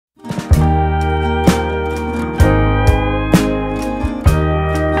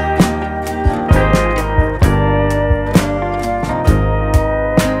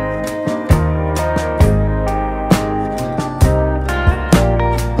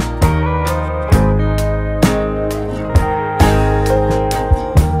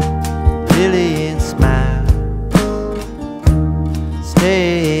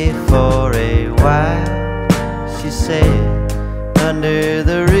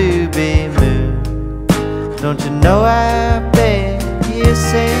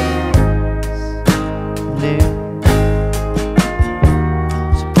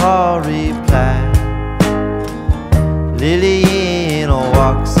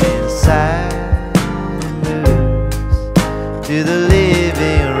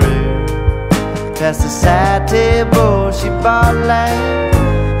past the side table she bought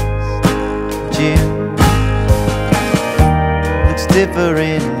last June. Looks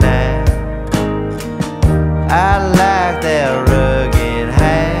different now. I like that rug and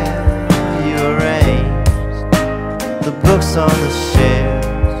how you arranged the books on the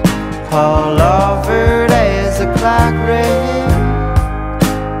shelves. Paul offered as the clock read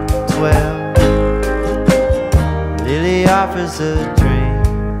 12. Lily offers a drink.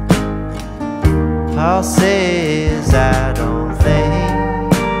 Paul says, I don't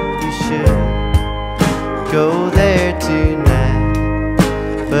think you should go there tonight,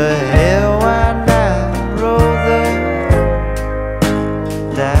 but hell, why not roll the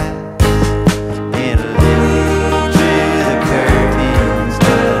dice? And Lily drew the curtains,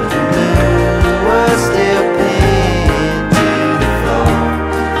 but the moon was still pinned to the floor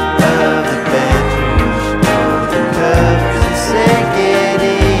of the bedroom. She pulled the covers and said, get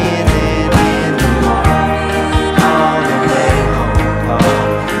in. And in the morning, on the way home, Paul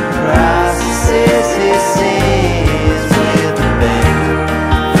processes his sins with the baker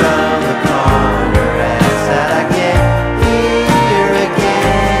from the corner outside. I get here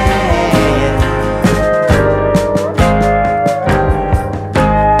again.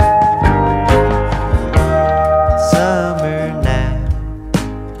 Summer now,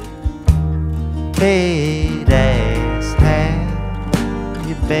 paid ass, have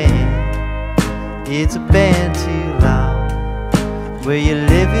you been? It's been too long. Where you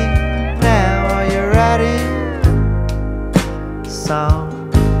living now? Are you writing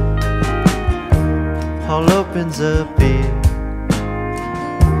songs? Paul opens a beer,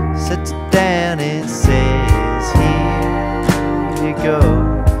 sits it down and says, here you go.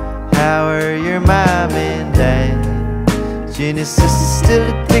 How are your mom and dad? Jenny's sister's still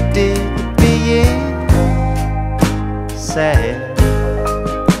addicted to being sad.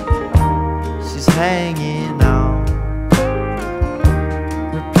 She's hanging on,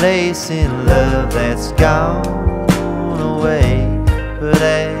 replacing love that's gone away. But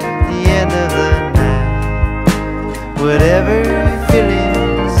at the end of the night, whatever